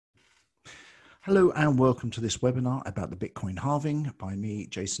Hello and welcome to this webinar about the Bitcoin halving by me,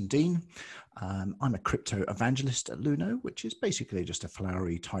 Jason Dean. I'm a crypto evangelist at Luno, which is basically just a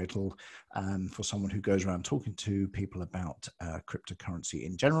flowery title for someone who goes around talking to people about cryptocurrency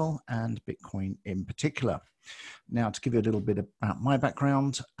in general and Bitcoin in particular. Now, to give you a little bit about my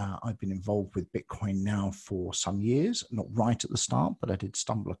background, I've been involved with Bitcoin now for some years, not right at the start, but I did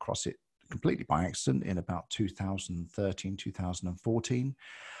stumble across it completely by accident in about 2013, 2014.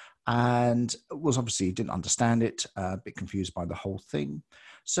 And was obviously didn't understand it, a bit confused by the whole thing.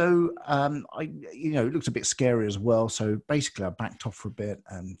 So it looked a bit scary as well. So basically I backed off for a bit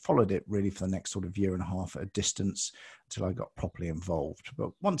and followed it really for the next sort of year and a half at a distance until I got properly involved. But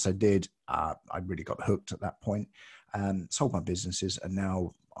once I did, I really got hooked at that point and sold my businesses. And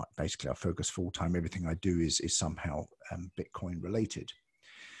now basically I focus full time. Everything I do is somehow Bitcoin related.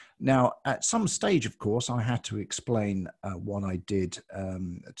 Now, at some stage, of course, I had to explain what I did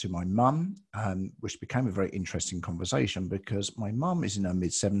to my mum, which became a very interesting conversation because my mum is in her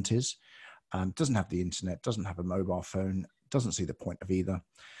mid-70s, doesn't have the internet, doesn't have a mobile phone, doesn't see the point of either.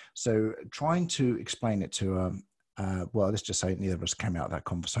 So trying to explain it to her, well, let's just say neither of us came out of that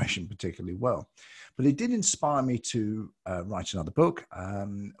conversation particularly well. But it did inspire me to write another book.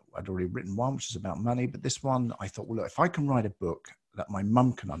 I'd already written one, which is about money, but this one, I thought, well, look, if I can write a book that my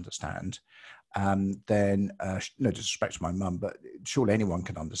mum can understand, then no disrespect to my mum, but surely anyone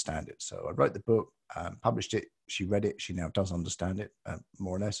can understand it. So I wrote the book, published it. She read it. She now does understand it,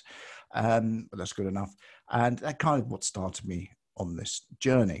 more or less. But that's good enough. And that kind of what started me on this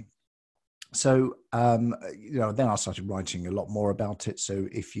journey. So, then I started writing a lot more about it. So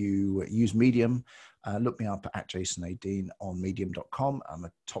if you use Medium, look me up at Jason A. Dean on medium.com. I'm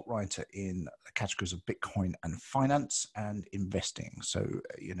a top writer in the categories of Bitcoin and finance and investing. So,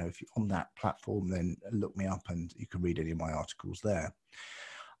 if you're on that platform, then look me up and you can read any of my articles there.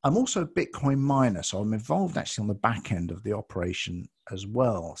 I'm also a Bitcoin miner, so I'm involved actually on the back end of the operation as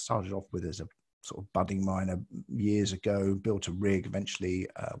well. Started off with as a sort of budding miner years ago, built a rig eventually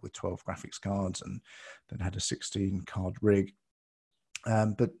with 12 graphics cards and then had a 16 card rig.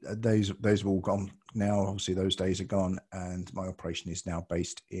 But those have all gone now. Obviously those days are gone and my operation is now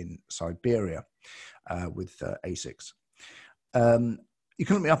based in Siberia with ASICs. You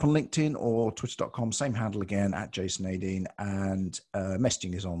can look me up on LinkedIn or twitter.com, same handle again at Jason A. Dean, and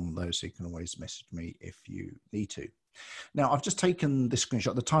messaging is on those, so you can always message me if you need to. Now, I've just taken this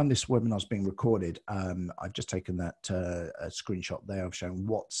screenshot. At the time this webinar is being recorded, I've just taken that screenshot there of showing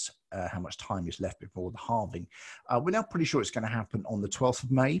how much time is left before the halving. We're now pretty sure it's going to happen on the 12th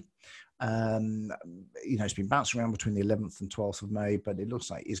of May. It's been bouncing around between the 11th and 12th of May, but it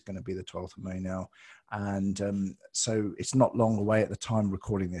looks like it's going to be the 12th of May now. And so it's not long away at the time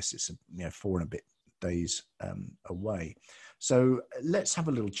recording this. It's 4 and a bit days away. So let's have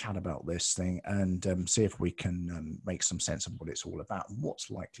a little chat about this thing and see if we can make some sense of what it's all about and what's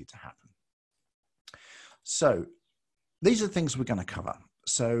likely to happen. So these are the things we're going to cover.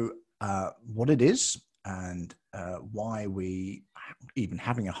 So what it is and why we even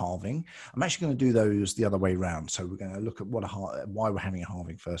having a halving. I'm actually going to do those the other way around. So we're going to look at why we're having a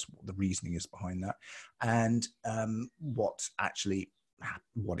halving first, what the reasoning is behind that, and what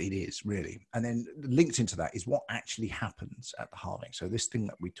it is really. And then linked into that is what actually happens at the halving. So this thing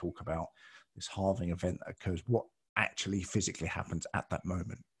that we talk about, this halving event that occurs, what actually physically happens at that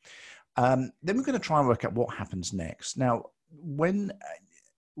moment. Then we're going to try and work out what happens next. Now, when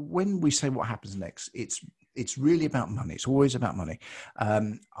we say what happens next, it's really about money. It's always about money.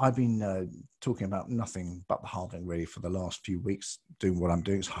 I've been talking about nothing but the halving really for the last few weeks, doing what I'm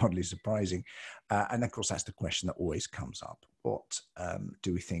doing. It's hardly surprising. And of course, that's the question that always comes up. What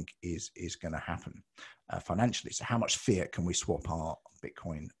do we think is going to happen financially? So how much fiat can we swap our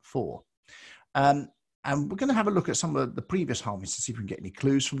Bitcoin for? And we're going to have a look at some of the previous halvings to see if we can get any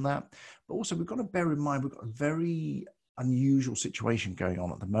clues from that. But also we've got to bear in mind, we've got a very unusual situation going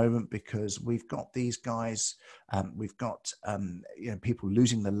on at the moment because we've got these guys, we've got people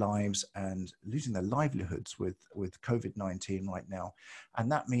losing their lives and losing their livelihoods with COVID-19 right now,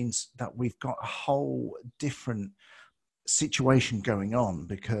 and that means that we've got a whole different situation going on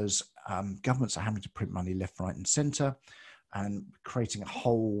because governments are having to print money left, right, and centre, and creating a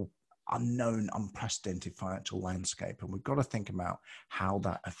whole unknown, unprecedented financial landscape. And we've got to think about how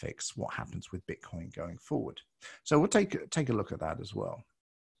that affects what happens with Bitcoin going forward. So we'll take a look at that as well.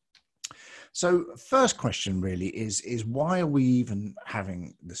 So first question really is why are we even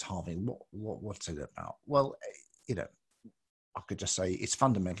having this halving? What's it about? Well, I could just say it's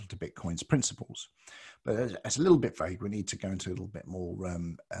fundamental to Bitcoin's principles, but it's a little bit vague. We need to go into a little bit more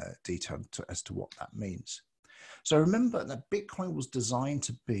detail as to what that means. So remember that Bitcoin was designed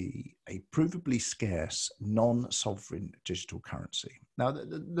to be a provably scarce, non-sovereign digital currency. Now,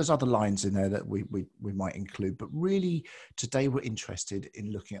 there's other lines in there that we might include, but really today we're interested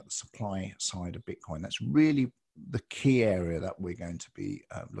in looking at the supply side of Bitcoin. That's really the key area that we're going to be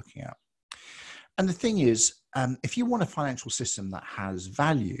looking at. And the thing is, if you want a financial system that has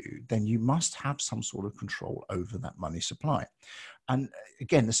value, then you must have some sort of control over that money supply. And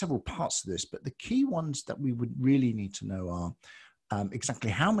again, there's several parts to this, but the key ones that we would really need to know are exactly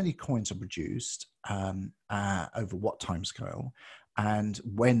how many coins are produced over what timescale, and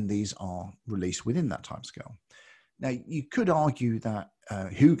when these are released within that timescale. Now, you could argue that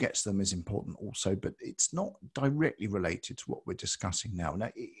who gets them is important also, but it's not directly related to what we're discussing now. Now,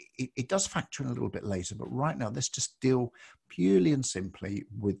 it does factor in a little bit later, but right now, let's just deal purely and simply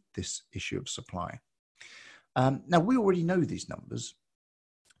with this issue of supply. Now, we already know these numbers.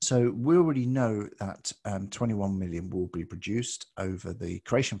 So we already know that 21 million will be produced over the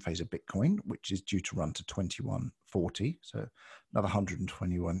creation phase of Bitcoin, which is due to run to 2140. So another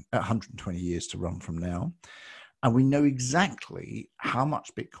 120 years to run from now. And we know exactly how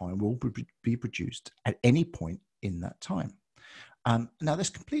much Bitcoin will be produced at any point in that time. Now,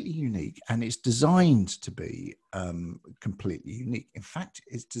 that's completely unique, and it's designed to be completely unique. In fact,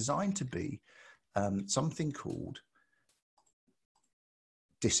 it's designed to be something called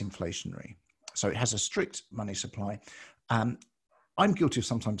disinflationary. So it has a strict money supply. I'm guilty of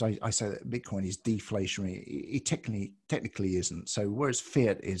sometimes I say that Bitcoin is deflationary. It technically isn't. So whereas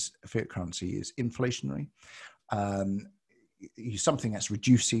fiat currency is inflationary, something that's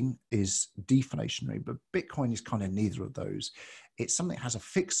reducing is deflationary, but Bitcoin is kind of neither of those. It's something that has a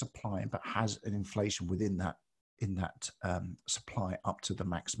fixed supply but has an inflation within that supply up to the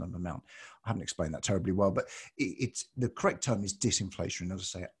maximum amount. I haven't explained that terribly well, but it's the correct term is disinflationary.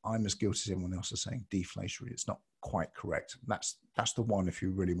 As I say, I'm as guilty as everyone else is saying deflationary. It's not quite correct. That's the one if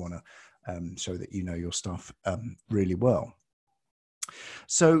you really want to show that you know your stuff really well.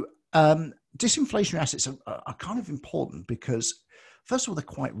 So disinflationary assets are kind of important because, first of all, they're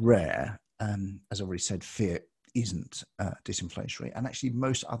quite rare. As I already said, fiat isn't disinflationary, and actually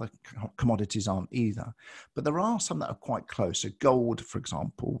most other commodities aren't either. But there are some that are quite close. So gold, for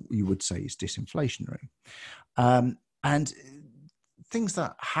example, you would say is disinflationary. And things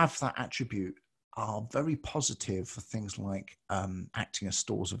that have that attribute are very positive for things like acting as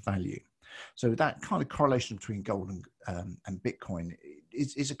stores of value. So that kind of correlation between gold and Bitcoin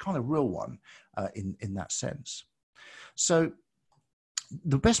is a kind of real one in that sense. So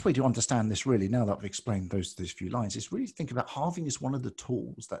the best way to understand this, really, now that I've explained those few lines, is really think about halving as one of the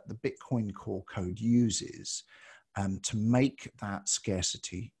tools that the Bitcoin core code uses to make that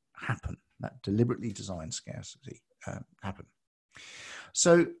scarcity happen, that deliberately designed scarcity happen.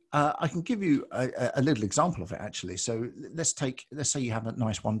 So I can give you a little example of it, actually. So let's say you have a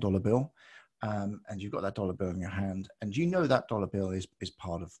nice $1 bill, and you've got that dollar bill in your hand, and you know that dollar bill is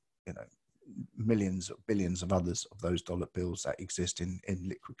part of, millions or billions of others of those dollar bills that exist in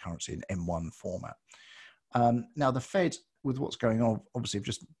liquid currency in M1 format. Now, the Fed, with what's going on, obviously have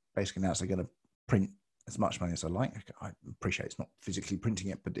just basically announced they're going to print as much money as I like. I appreciate it's not physically printing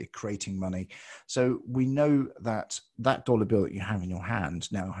it, but they're creating money. So we know that that dollar bill that you have in your hand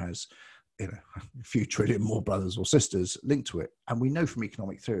now has a few trillion more brothers or sisters linked to it. And we know from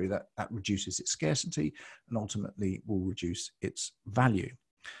economic theory that reduces its scarcity and ultimately will reduce its value.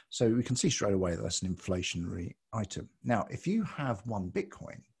 So we can see straight away that that's an inflationary item. Now, if you have one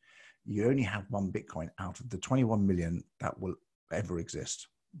Bitcoin, you only have one Bitcoin out of the 21 million that will ever exist.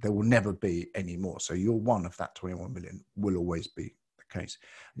 There will never be any more. So your one of that 21 million will always be the case.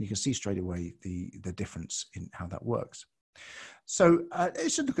 And you can see straight away the difference in how that works. So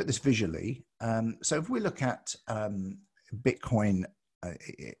let's look at this visually. So if we look at Bitcoin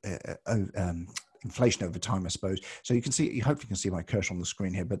inflation over time, I suppose. So you can see, you hopefully can see my cursor on the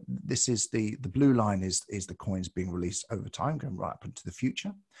screen here, but this is the blue line is the coins being released over time, going right up into the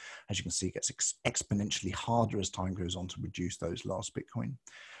future. As you can see, it gets exponentially harder as time goes on to produce those last Bitcoin.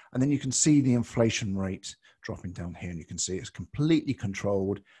 And then you can see the inflation rate dropping down here, and you can see it's completely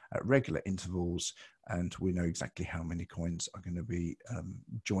controlled at regular intervals, and we know exactly how many coins are going to be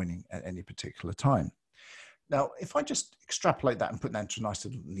joining at any particular time. Now, if I just extrapolate that and put that into a nice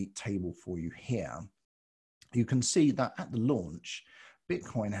little neat table for you here, you can see that at the launch,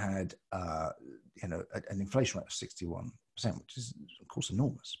 Bitcoin had an inflation rate of 61%, which is, of course,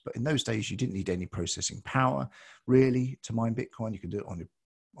 enormous. But in those days, you didn't need any processing power, really, to mine Bitcoin. You could do it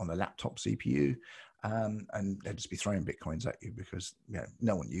on a laptop CPU, and they'd just be throwing Bitcoins at you because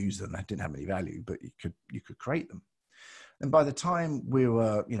no one used them. They didn't have any value, but you could create them. And by the time we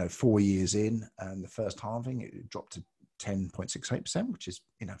were, 4 years in and the first halving, it dropped to 10.68%, which is,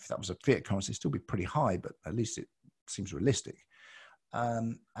 if that was a fiat currency, it'd still be pretty high, but at least it seems realistic.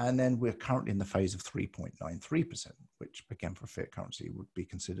 And then we're currently in the phase of 3.93%, which again for a fiat currency would be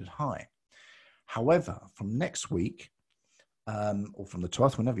considered high. However, from next week, or from the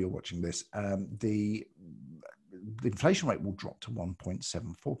 12th, whenever you're watching this, the inflation rate will drop to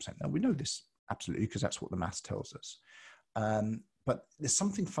 1.74%. Now, we know this absolutely because that's what the maths tells us. But there's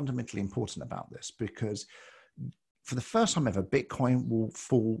something fundamentally important about this, because for the first time ever,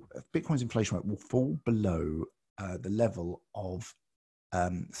 Bitcoin's inflation rate will fall below the level of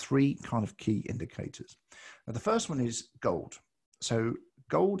three kind of key indicators. Now, the first one is gold. So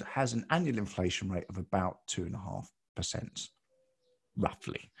gold has an annual inflation rate of about 2.5%,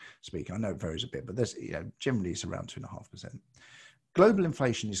 roughly speaking. I know it varies a bit, but there's, generally it's around 2.5%. Global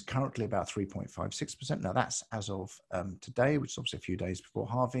inflation is currently about 3.56%. Now that's as of today, which is obviously a few days before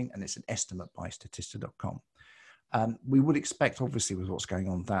halving, and it's an estimate by Statista.com. We would expect, obviously, with what's going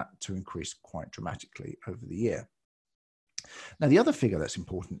on, that to increase quite dramatically over the year. Now, the other figure that's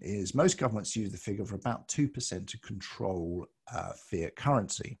important is most governments use the figure of about 2% to control fiat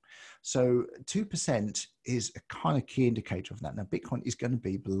currency. So 2% is a kind of key indicator of that. Now, Bitcoin is going to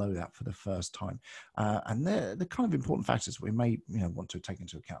be below that for the first time. And they're the kind of important factors we may want to take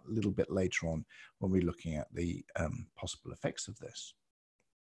into account a little bit later on when we're looking at the possible effects of this.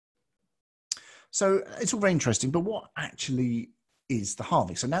 So it's all very interesting, but what actually is the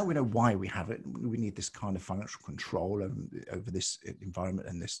halving? So now we know why we have it. We need this kind of financial control over this environment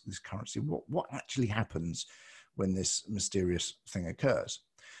and this currency. What actually happens when this mysterious thing occurs?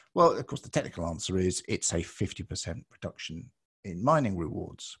 Well, of course, the technical answer is it's a 50% reduction in mining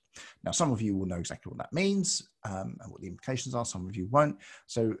rewards. Now, some of you will know exactly what that means and what the implications are. Some of you won't.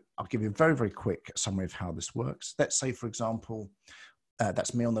 So I'll give you a very, very quick summary of how this works. Let's say, for example,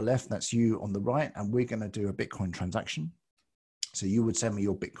 that's me on the left, that's you on the right, and we're going to do a Bitcoin transaction. So you would send me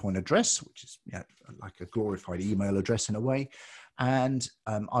your Bitcoin address, which is like a glorified email address in a way, and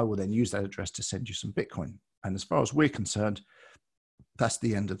I will then use that address to send you some Bitcoin. And as far as we're concerned, that's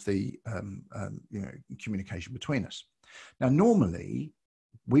the end of the communication between us. Now, normally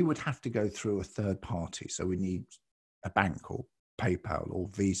we would have to go through a third party, so we need a bank or PayPal or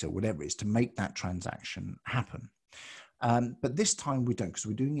Visa, whatever it is, to make that transaction happen. But this time we don't, because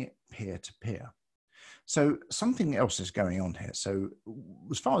we're doing it peer-to-peer. So something else is going on here. So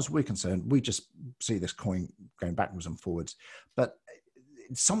as far as we're concerned, we just see this coin going backwards and forwards, but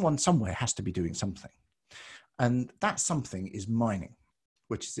someone somewhere has to be doing something. And that something is mining,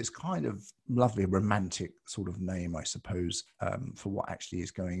 which is this kind of lovely romantic sort of name, I suppose, for what actually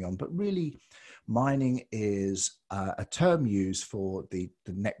is going on. But really, mining is a term used for the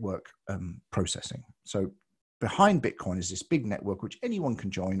network processing. So behind Bitcoin is this big network which anyone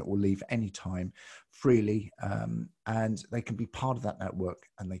can join or leave anytime freely, and they can be part of that network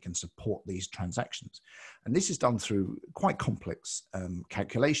and they can support these transactions. And this is done through quite complex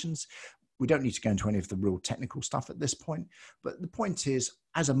calculations. We don't need to go into any of the real technical stuff at this point, but the point is,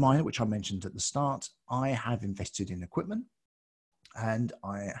 as a miner, which I mentioned at the start, I have invested in equipment and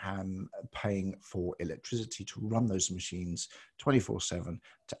I am paying for electricity to run those machines 24/7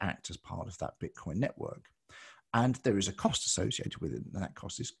 to act as part of that Bitcoin network. And there is a cost associated with it, and that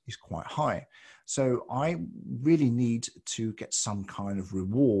cost is quite high. So I really need to get some kind of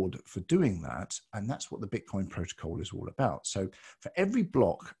reward for doing that, and that's what the Bitcoin protocol is all about. So for every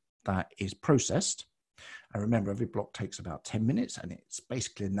block that is processed, and remember, every block takes about 10 minutes, and it's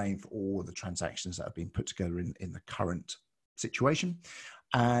basically a name for all the transactions that have been put together in the current situation.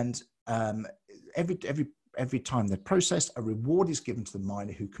 And every time they're processed, a reward is given to the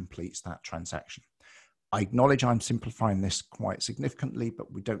miner who completes that transaction. I acknowledge I'm simplifying this quite significantly,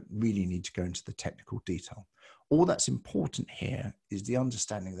 but we don't really need to go into the technical detail. All that's important here is the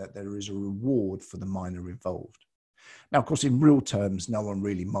understanding that there is a reward for the miner involved. Now, of course, in real terms, no one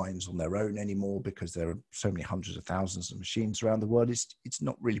really mines on their own anymore because there are so many hundreds of thousands of machines around the world. It's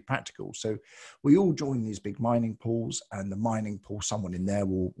not really practical. So we all join these big mining pools, and the mining pool, someone in there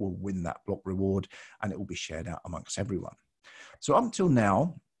will win that block reward, and it will be shared out amongst everyone. So up until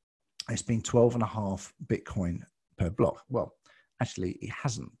now, it's been 12.5 Bitcoin per block. Well, actually, it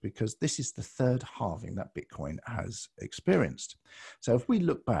hasn't, because this is the third halving that Bitcoin has experienced. So if we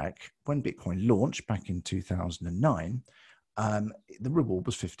look back, when Bitcoin launched back in 2009, the reward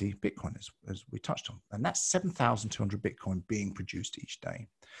was 50 Bitcoin, as we touched on. And that's 7,200 Bitcoin being produced each day.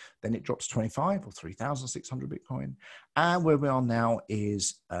 Then it drops to 25 or 3,600 Bitcoin. And where we are now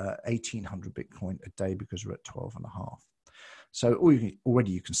is 1,800 Bitcoin a day, because we're at 12.5. So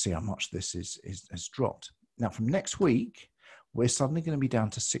already you can see how much this has dropped. Now, from next week, we're suddenly going to be down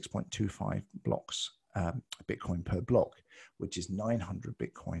to 6.25 blocks, Bitcoin per block, which is 900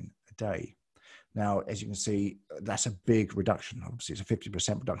 Bitcoin a day. Now, as you can see, that's a big reduction. Obviously, it's a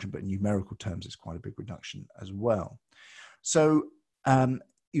 50% reduction, but in numerical terms, it's quite a big reduction as well. So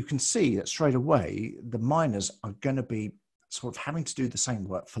you can see that straight away, the miners are going to be sort of having to do the same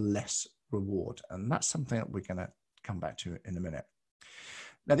work for less reward. And that's something that we're going to come back to in a minute.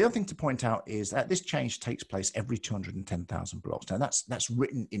 Now, the other thing to point out is that this change takes place every 210,000 blocks. Now, that's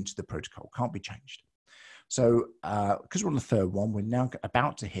written into the protocol, can't be changed. So because we're on the third one, we're now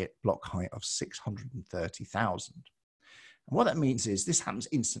about to hit block height of 630,000. And what that means is this happens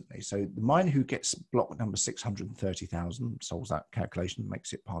instantly. So the miner who gets block number 630,000, solves that calculation,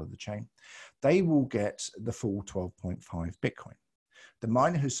 makes it part of the chain, they will get the full 12.5 Bitcoin. The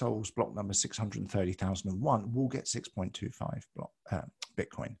miner who solves block number 630,001 will get 6.25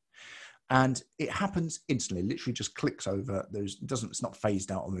 Bitcoin. And it happens instantly, literally just clicks over those, it's not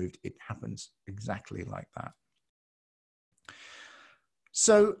phased out or moved. It happens exactly like that.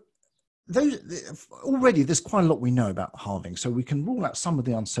 So already there's quite a lot we know about halving. So we can rule out some of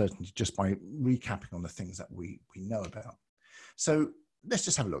the uncertainty just by recapping on the things that we know about. So let's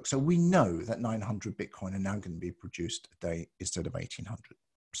just have a look. So we know that 900 Bitcoin are now going to be produced a day instead of 1,800.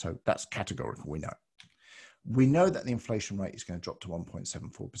 So that's categorical, we know. We know that the inflation rate is going to drop to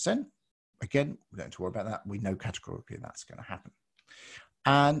 1.74%. Again, we don't have to worry about that. We know categorically that's going to happen.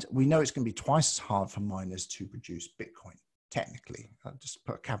 And we know it's going to be twice as hard for miners to produce Bitcoin, technically. I'll just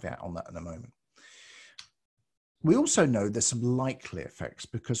put a caveat on that in a moment. We also know there's some likely effects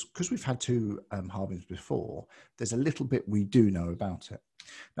because we've had two halvings before, there's a little bit we do know about it.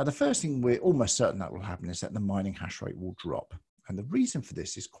 Now, the first thing we're almost certain that will happen is that the mining hash rate will drop. And the reason for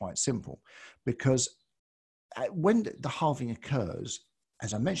this is quite simple, because when the halving occurs,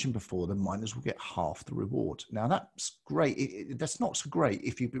 as I mentioned before, the miners will get half the reward. Now, that's great. That's not so great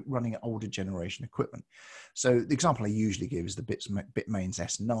if you're running older generation equipment. So the example I usually give is the Bitmain's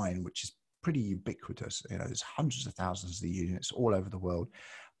S9, which is pretty ubiquitous. There's hundreds of thousands of the units all over the world.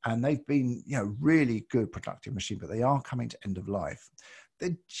 And they've been, really good productive machine, but they are coming to end of life.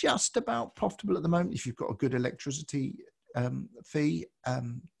 They're just about profitable at the moment if you've got a good electricity fee.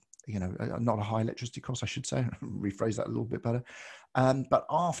 Not a high electricity cost, I should say, rephrase that a little bit better. But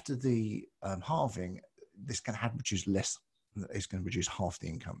after the halving, this can have reduced less. It's going to reduce half the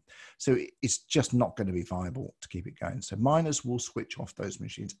income. So it's just not going to be viable to keep it going. So miners will switch off those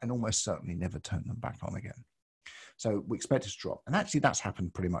machines and almost certainly never turn them back on again. So we expect it to drop. And actually that's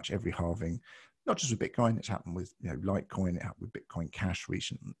happened pretty much every halving, not just with Bitcoin. It's happened with Litecoin. It happened with Bitcoin Cash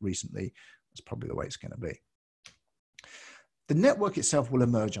recently. That's probably the way it's going to be. The network itself will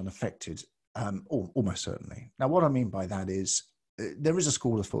emerge unaffected, almost certainly. Now, what I mean by that is there is a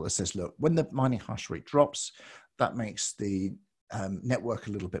school of thought that says, look, when the mining hash rate drops, that makes the network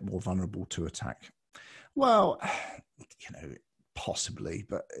a little bit more vulnerable to attack. Well, possibly,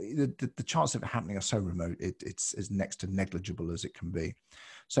 but the chance of it happening are so remote, it's as next to negligible as it can be.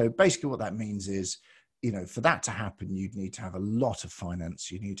 So basically what that means is, for that to happen, you'd need to have a lot of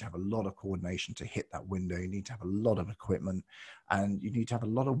finance. You need to have a lot of coordination to hit that window. You need to have a lot of equipment, and you need to have a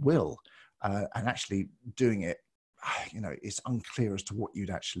lot of will. And actually doing it, it's unclear as to what you'd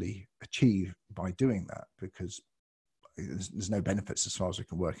actually achieve by doing that, because there's no benefits as far as we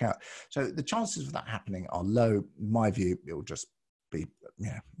can work out. So the chances of that happening are low. In my view, it will just be,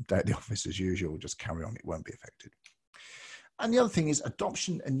 day at the office as usual, just carry on. It won't be affected. And the other thing is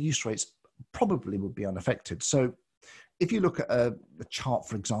adoption and use rates probably would be unaffected. So if you look at a chart,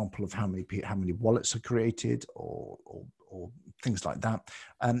 for example, of how many wallets are created or things like that,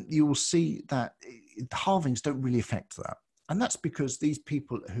 you will see that the halvings don't really affect that. And that's because these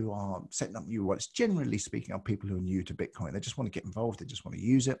people who are setting up new wallets, generally speaking, are people who are new to Bitcoin. They just want to get involved. They just want to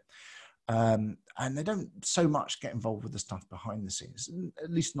use it. And they don't so much get involved with the stuff behind the scenes,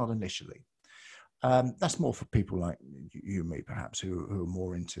 at least not initially. That's more for people like you and me, perhaps, who are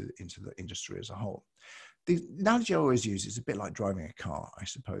more into the industry as a whole. The analogy I always use is a bit like driving a car, I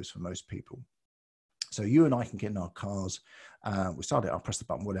suppose, for most people. So you and I can get in our cars, we start it, I'll press the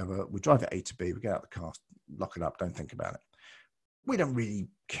button, whatever, we drive it A to B, we get out the car, lock it up, don't think about it. We don't really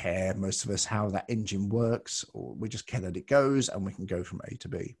care, most of us, how that engine works, or we just care that it goes and we can go from A to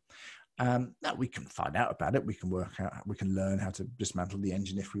B. Now we can find out about it, we can work out, we can learn how to dismantle the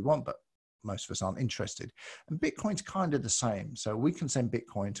engine if we want, but most of us aren't interested. And Bitcoin's kind of the same. So we can send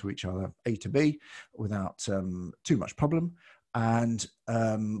Bitcoin to each other A to B without too much problem. And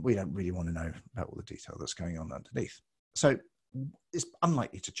we don't really want to know about all the detail that's going on underneath. So it's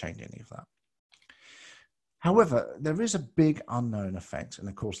unlikely to change any of that. However, there is a big unknown effect. And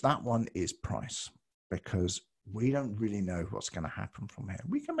of course, that one is price, because we don't really know what's going to happen from here.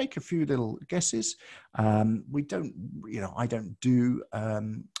 We can make a few little guesses. We don't, I don't do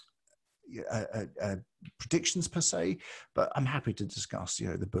predictions per se, but I'm happy to discuss,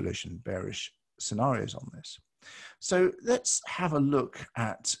 the bullish and bearish scenarios on this. So let's have a look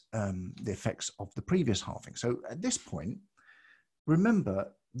at the effects of the previous halving. So at this point,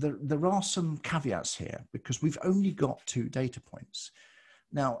 remember, there are some caveats here because we've only got 2 data points.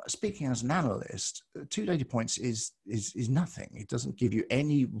 Now, speaking as an analyst, 2 data points is nothing. It doesn't give you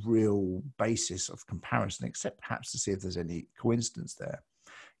any real basis of comparison, except perhaps to see if there's any coincidence there.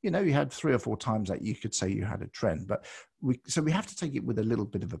 You had 3 or 4 times that you could say you had a trend, but we have to take it with a little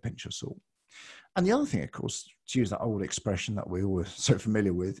bit of a pinch of salt. And the other thing, of course, to use that old expression that we're all so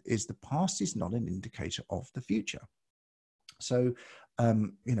familiar with, is the past is not an indicator of the future. So,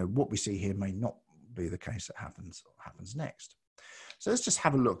 what we see here may not be the case that happens next. So let's just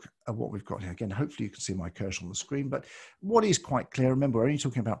have a look at what we've got here. Again, hopefully you can see my cursor on the screen, but what is quite clear, remember, we're only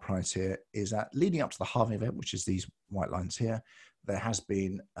talking about price here, is that leading up to the halving event, which is these white lines here, there has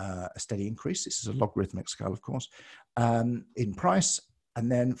been a steady increase. This is a logarithmic scale, of course, in price,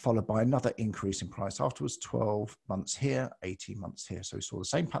 and then followed by another increase in price afterwards, 12 months here, 18 months here. So we saw the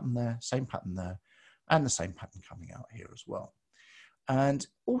same pattern there, and the same pattern coming out here as well. And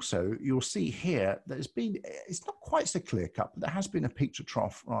also, you'll see here that it's not quite so clear cut, but there has been a peak to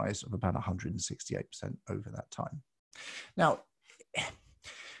trough rise of about 168% over that time. Now,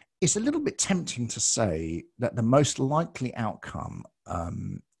 it's a little bit tempting to say that the most likely outcome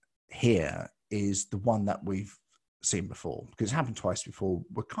here is the one that we've seen before, because it's happened twice before.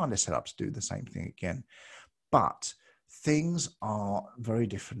 We're kind of set up to do the same thing again. But things are very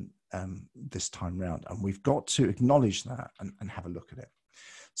different this time round, and we've got to acknowledge that and have a look at it.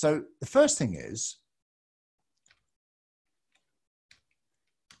 So the first thing is,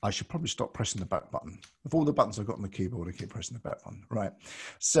 I should probably stop pressing the back button. Of all the buttons I've got on the keyboard, I keep pressing the back button. Right.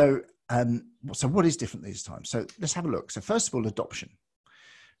 So, so what is different this time? So let's have a look. So first of all, adoption.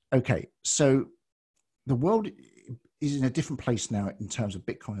 Okay. So the world is in a different place now in terms of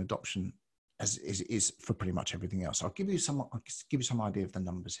Bitcoin adoption as is for pretty much everything else. I'll give you some idea of the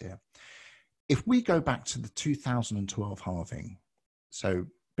numbers here. If we go back to the 2012 halving, so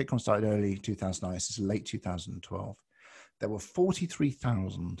Bitcoin started early 2009, this is late 2012. There were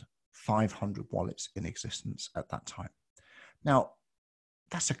 43,500 wallets in existence at that time. Now,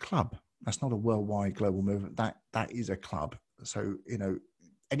 that's a club. That's not a worldwide global movement. That is a club. So,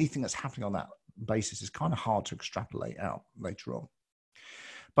 anything that's happening on that basis is kind of hard to extrapolate out later on.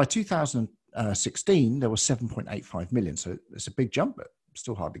 By 2016, there was 7.85 million. So it's a big jump, but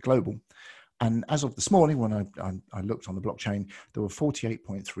still hardly global. And as of this morning, when I looked on the blockchain, there were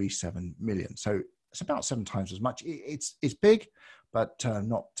 48.37 million. So it's about 7 times as much. It's big, but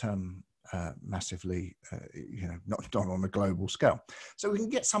not massively, not on a global scale. So we can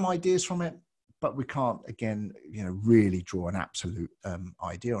get some ideas from it, but we can't, again, really draw an absolute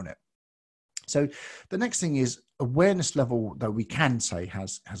idea on it. So the next thing is awareness level, though we can say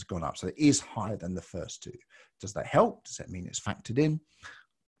has gone up. So it is higher than the first 2. Does that help? Does that mean it's factored in?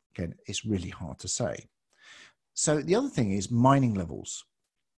 Again, it's really hard to say. So the other thing is mining levels.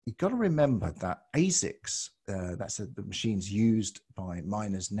 You've got to remember that ASICs, that's the machines used by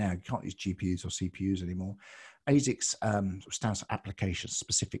miners now. You can't use GPUs or CPUs anymore. ASICs stands for application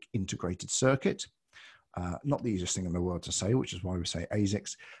specific integrated circuit. Not the easiest thing in the world to say, which is why we say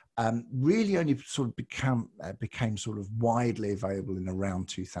ASICs. Really only sort of became sort of widely available in around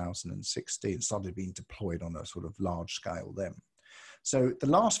 2016, started being deployed on a sort of large scale then. So the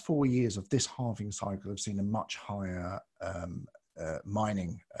last 4 years of this halving cycle have seen a much higher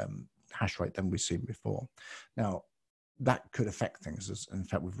mining hash rate than we've seen before. Now, that could affect things. In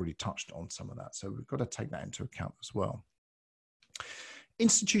fact, we've really touched on some of that. So we've got to take that into account as well.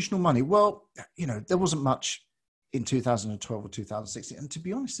 Institutional money. Well, there wasn't much in 2012 or 2016. And to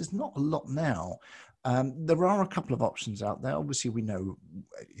be honest, there's not a lot now. There are a couple of options out there. Obviously, we know,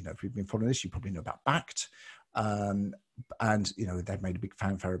 if you've been following this, you probably know about Bakkt. And, they've made a big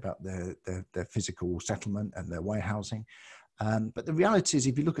fanfare about their physical settlement and their warehousing. But the reality is,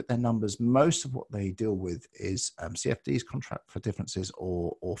 if you look at their numbers, most of what they deal with is CFDs, contract for differences,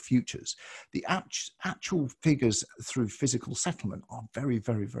 or futures. The actual figures through physical settlement are very,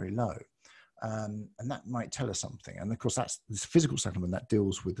 very, very low. And that might tell us something. And of course, that's this physical settlement that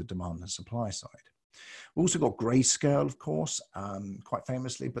deals with the demand and supply side. We've also got Grayscale, of course, quite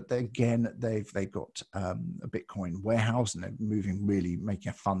famously, but they've got a Bitcoin warehouse, and they're making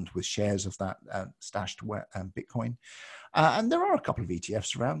a fund with shares of that stashed Bitcoin. And there are a couple of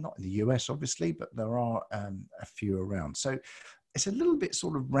ETFs around, not in the US, obviously, but there are a few around. So it's a little bit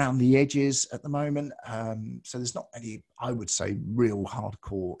sort of round the edges at the moment. So there's not any, I would say, real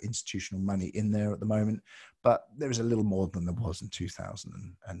hardcore institutional money in there at the moment, but there is a little more than there was in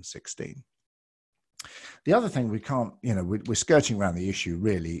 2016. The other thing we can't, we're skirting around the issue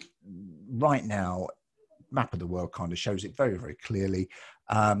really. Right now, map of the world kind of shows it very, very clearly,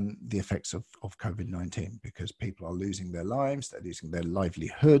 the effects of COVID-19, because people are losing their lives, they're losing their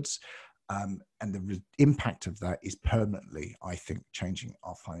livelihoods, and the impact of that is permanently, I think, changing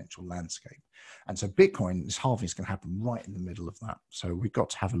our financial landscape. And so Bitcoin, this halving is going to happen right in the middle of that. So we've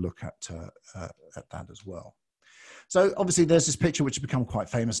got to have a look at that as well. So obviously there's this picture which has become quite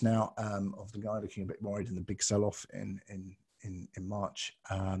famous now, of the guy looking a bit worried in the big sell-off in March,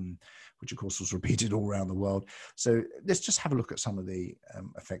 which of course was repeated all around the world. So let's just have a look at some of the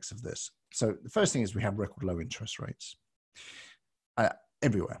effects of this. So the first thing is we have record low interest rates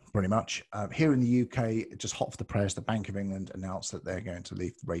everywhere, pretty much. Here in the UK, just hot off the press, the Bank of England announced that they're going to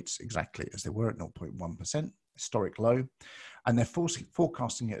leave rates exactly as they were at 0.1%, historic low, and they're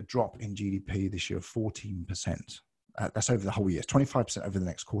forecasting a drop in GDP this year of 14%. That's over the whole year, 25% over the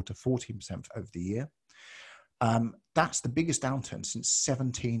next quarter, 14% over the year. That's the biggest downturn since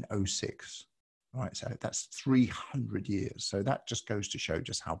 1706, right? So that's 300 years. So that just goes to show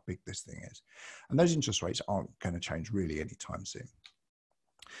just how big this thing is. And those interest rates aren't going to change really anytime soon.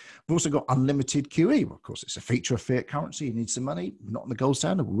 We've also got unlimited QE. Well, of course, it's a feature of fiat currency. You need some money, not in the gold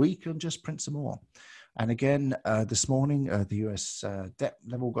standard. We can just print some more. And again, this morning, the US debt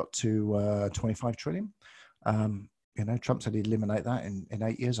level got to 25 trillion. Trump said he'd eliminate that in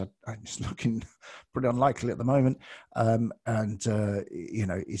 8 years. It's looking pretty unlikely at the moment.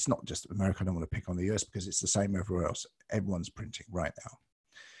 It's not just America. I don't want to pick on the US because it's the same everywhere else. Everyone's printing right now.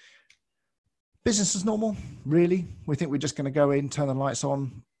 Business as normal, really. We think we're just going to go in, turn the lights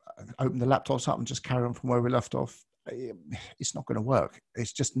on, open the laptops up and just carry on from where we left off. It's not going to work.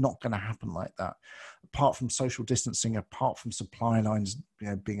 It's just not going to happen like that. Apart from social distancing, apart from supply lines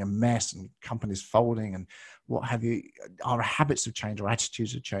being a mess and companies folding and what have you, our habits have changed, our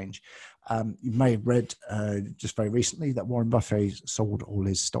attitudes have changed. You may have read just very recently that Warren Buffett sold all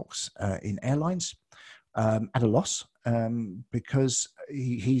his stocks in airlines at a loss, because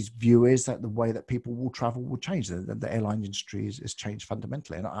his view is that the way that people will travel will change. The airline industry has changed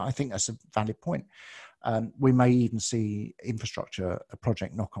fundamentally. And I think that's a valid point. We may even see infrastructure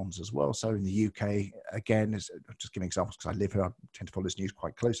project knock-ons as well. So in the UK, again, just giving examples because I live here, I tend to follow this news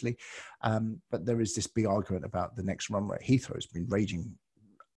quite closely. But there is this big argument about the next runway. Heathrow's been raging,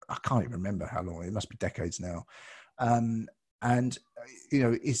 I can't even remember how long, it must be decades now. Is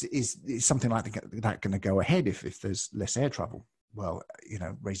something like that going to go ahead if there's less air travel? Well,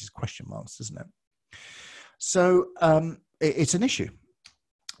 raises question marks, doesn't it? So it's an issue.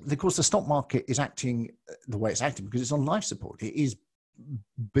 Of course, the stock market is acting the way it's acting because it's on life support. It is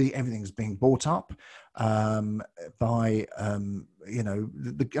everything's being bought up by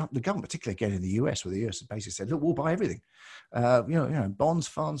the government, particularly again in the US, where the US has basically said, look, we'll buy everything. Bonds,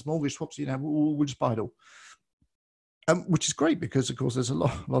 funds, mortgage swaps. We'll just buy it all. Which is great because, of course, there's a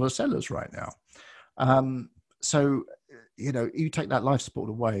lot of sellers right now. You take that life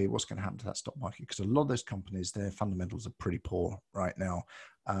support away, what's going to happen to that stock market? Because a lot of those companies, their fundamentals are pretty poor right now.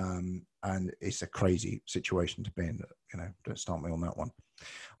 And it's a crazy situation to be in. Don't start me on that one.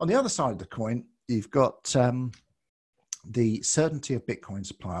 On the other side of the coin, you've got the certainty of Bitcoin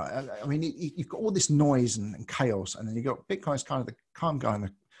supply. You've got all this noise and chaos, and then you've got Bitcoin's kind of the calm guy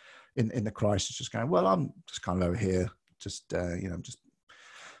in the crisis, just going, well, I'm just kind of over here, just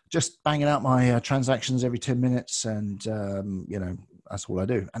banging out my transactions every 10 minutes. And, that's all I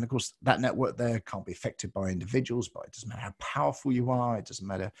do. And of course, that network there can't be affected by individuals, but it doesn't matter how powerful you are. It doesn't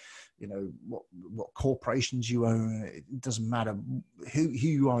matter, what corporations you own. It doesn't matter who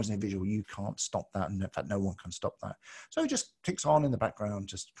you are as an individual. You can't stop that. And in fact, no one can stop that. So it just ticks on in the background,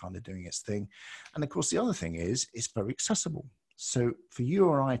 just kind of doing its thing. And of course, the other thing is it's very accessible. So for you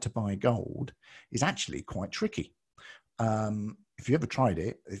or I to buy gold is actually quite tricky. If you ever tried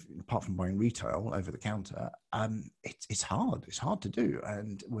it, apart from buying retail over the counter, it's hard. It's hard to do.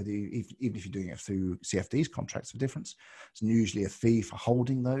 And even if you're doing it through CFDs, contracts for difference, it's usually a fee for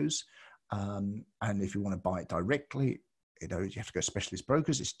holding those. And if you want to buy it directly, you have to go to specialist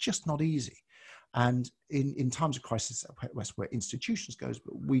brokers. It's just not easy. And in times of crisis, that's where institutions goes,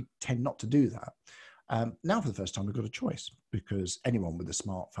 but we tend not to do that. Now, for the first time, we've got a choice because anyone with a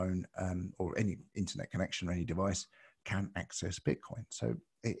smartphone or any internet connection or any device can access Bitcoin. So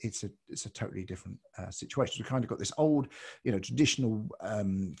it's a totally different situation. We've kind of got this old, traditional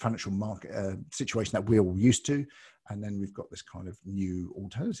financial market situation that we're all used to, and then we've got this kind of new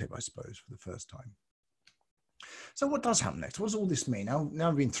alternative, I suppose, for the first time. So what does happen next? What does all this mean? Now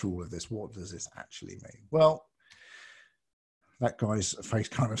I've been through all of this, what does this actually mean? Well, that guy's face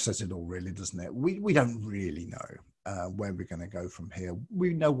kind of says it all, really, doesn't it? We don't really know where we're going to go from here.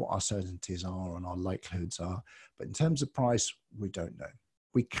 We know what our certainties are and our likelihoods are, but in terms of price, we don't know.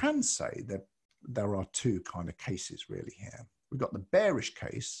 We can say that there are two kind of cases really here. We've got the bearish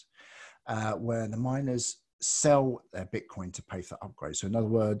case where the miners sell their Bitcoin to pay for upgrades. So in other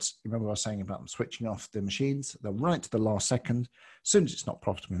words, remember I was saying about them switching off the machines? They'll run it to the last second. As soon as it's not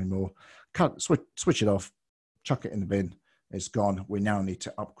profitable anymore, switch it off, chuck it in the bin. It's gone. We now need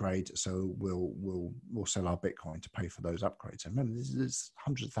to upgrade, so we'll sell our Bitcoin to pay for those upgrades. And remember, there's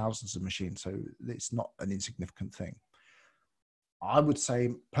hundreds of thousands of machines, so it's not an insignificant thing. I would say,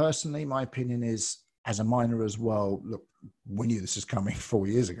 personally, my opinion is, as a miner as well, look, we knew this was coming 4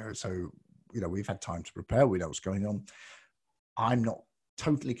 years ago, so we've had time to prepare. We know what's going on. I'm not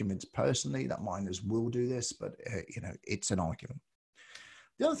totally convinced personally that miners will do this, but it's an argument.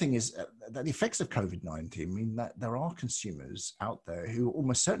 The other thing is that the effects of COVID-19 mean that there are consumers out there who are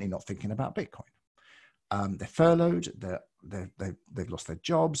almost certainly not thinking about Bitcoin. They're furloughed, they've lost their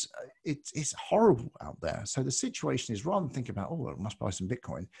jobs. It's horrible out there. So the situation is, rather than thinking about, I must buy some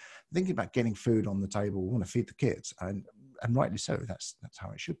Bitcoin, thinking about getting food on the table, want to feed the kids, and rightly so. That's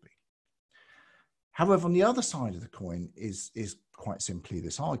how it should be. However, on the other side of the coin is quite simply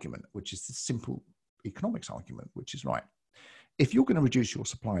this argument, which is the simple economics argument, which is right. If you're going to reduce your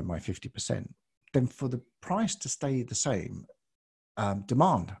supply by 50%, then for the price to stay the same,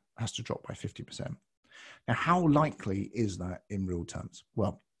 demand has to drop by 50%. Now, how likely is that in real terms?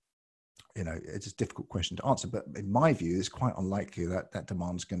 Well, it's a difficult question to answer, but in my view, it's quite unlikely that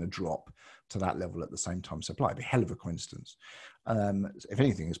demand is going to drop to that level at the same time supply. It'd be a hell of a coincidence. If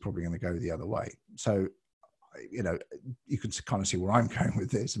anything, it's probably going to go the other way. So, you can kind of see where I'm going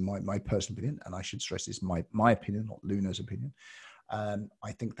with this, and my personal opinion, and I should stress this, my opinion, not Luna's opinion.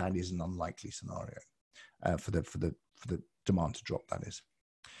 I think that is an unlikely scenario for the demand to drop. That is.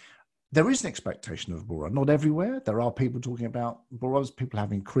 There is an expectation of a bull run, not everywhere. There are people talking about bull runs. People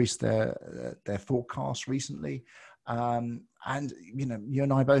have increased their forecasts recently. And, you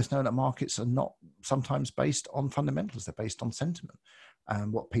and I both know that markets are not sometimes based on fundamentals. They're based on sentiment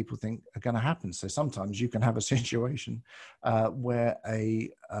and what people think are going to happen. So sometimes you can have a situation where a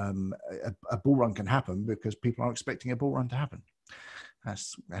bull run can happen because people are expecting a bull run to happen.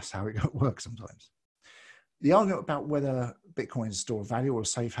 That's how it works sometimes. The argument about whether Bitcoin is a store of value or a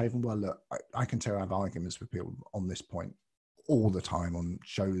safe haven, well, look, I can tell I have arguments with people on this point all the time on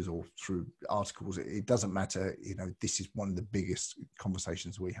shows or through articles. It doesn't matter. This is one of the biggest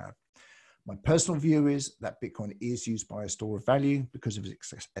conversations we have. My personal view is that Bitcoin is used by a store of value because of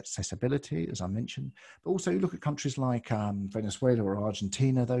its accessibility, as I mentioned. But also, you look at countries like Venezuela or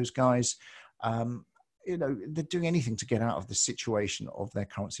Argentina, those guys, they're doing anything to get out of the situation of their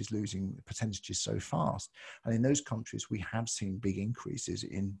currencies losing percentages so fast. And in those countries, we have seen big increases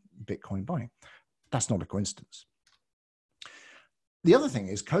in Bitcoin buying. That's not a coincidence. The other thing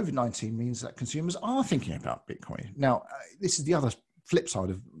is COVID-19 means that consumers are thinking about Bitcoin. Now, this is the other flip side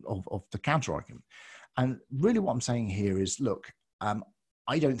of the counter argument. And really what I'm saying here is, look,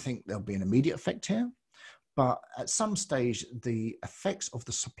 I don't think there'll be an immediate effect here. But at some stage, the effects of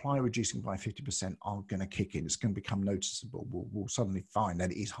the supply reducing by 50% are going to kick in. It's going to become noticeable. We'll suddenly find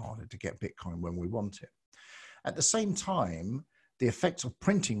that it is harder to get Bitcoin when we want it. At the same time, the effects of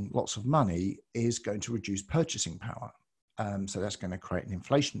printing lots of money is going to reduce purchasing power. So that's going to create an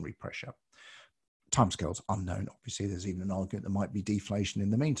inflationary pressure. Timescales unknown. Obviously, there's even an argument there might be deflation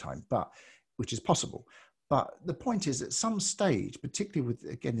in the meantime, which is possible. But the point is, at some stage, particularly with,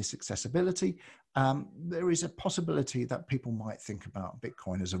 again, this accessibility, there is a possibility that people might think about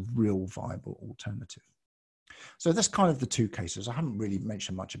Bitcoin as a real viable alternative. So that's kind of the two cases. I haven't really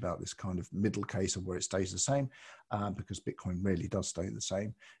mentioned much about this kind of middle case of where it stays the same, because Bitcoin really does stay the same.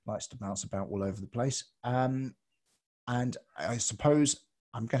 It likes to bounce about all over the place. And I suppose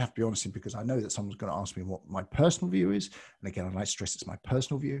I'm going to have to be honest here, because I know that someone's going to ask me what my personal view is. And again, I'd like to stress it's my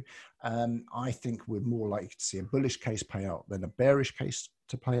personal view. I think we're more likely to see a bullish case play out than a bearish case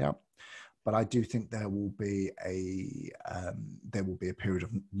to play out. But I do think there will be a period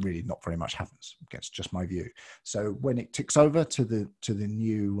of really not very much happens. It's just my view. So when it ticks over to the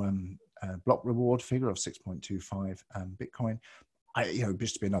new block reward figure of 6.25 Bitcoin,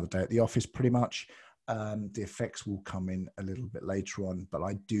 just to be another day at the office, pretty much. The effects will come in a little bit later on, but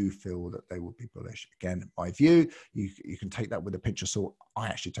I do feel that they will be bullish. Again, my view, you can take that with a pinch of salt. I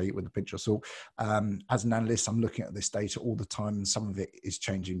actually take it with a pinch of salt. As an analyst, I'm looking at this data all the time, and some of it is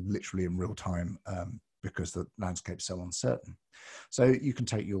changing literally in real time because the landscape is so uncertain. So you can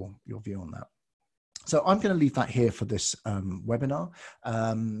take your view on that. So I'm going to leave that here for this webinar,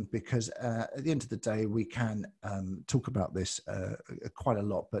 because at the end of the day, we can talk about this quite a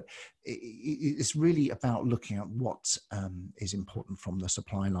lot, but it's really about looking at what is important from the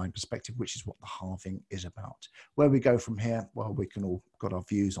supply line perspective, which is what the halving is about. Where we go from here, well, we can all got our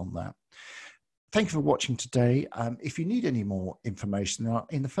views on that. Thank you for watching today. If you need any more information,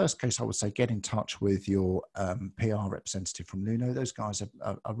 in the first case, I would say get in touch with your PR representative from Luno. Those guys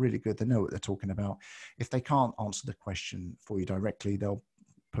are really good. They know what they're talking about. If they can't answer the question for you directly, they'll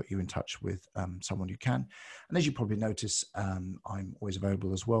put you in touch with someone who can. And as you probably notice, I'm always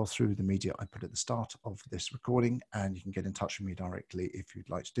available as well through the media I put at the start of this recording, and you can get in touch with me directly if you'd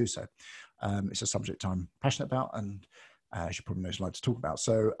like to do so. It's a subject I'm passionate about, and as you probably know, I'd like to talk about.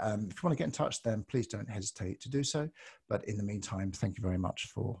 So if you want to get in touch, then please don't hesitate to do so. But in the meantime, thank you very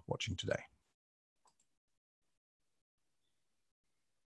much for watching today.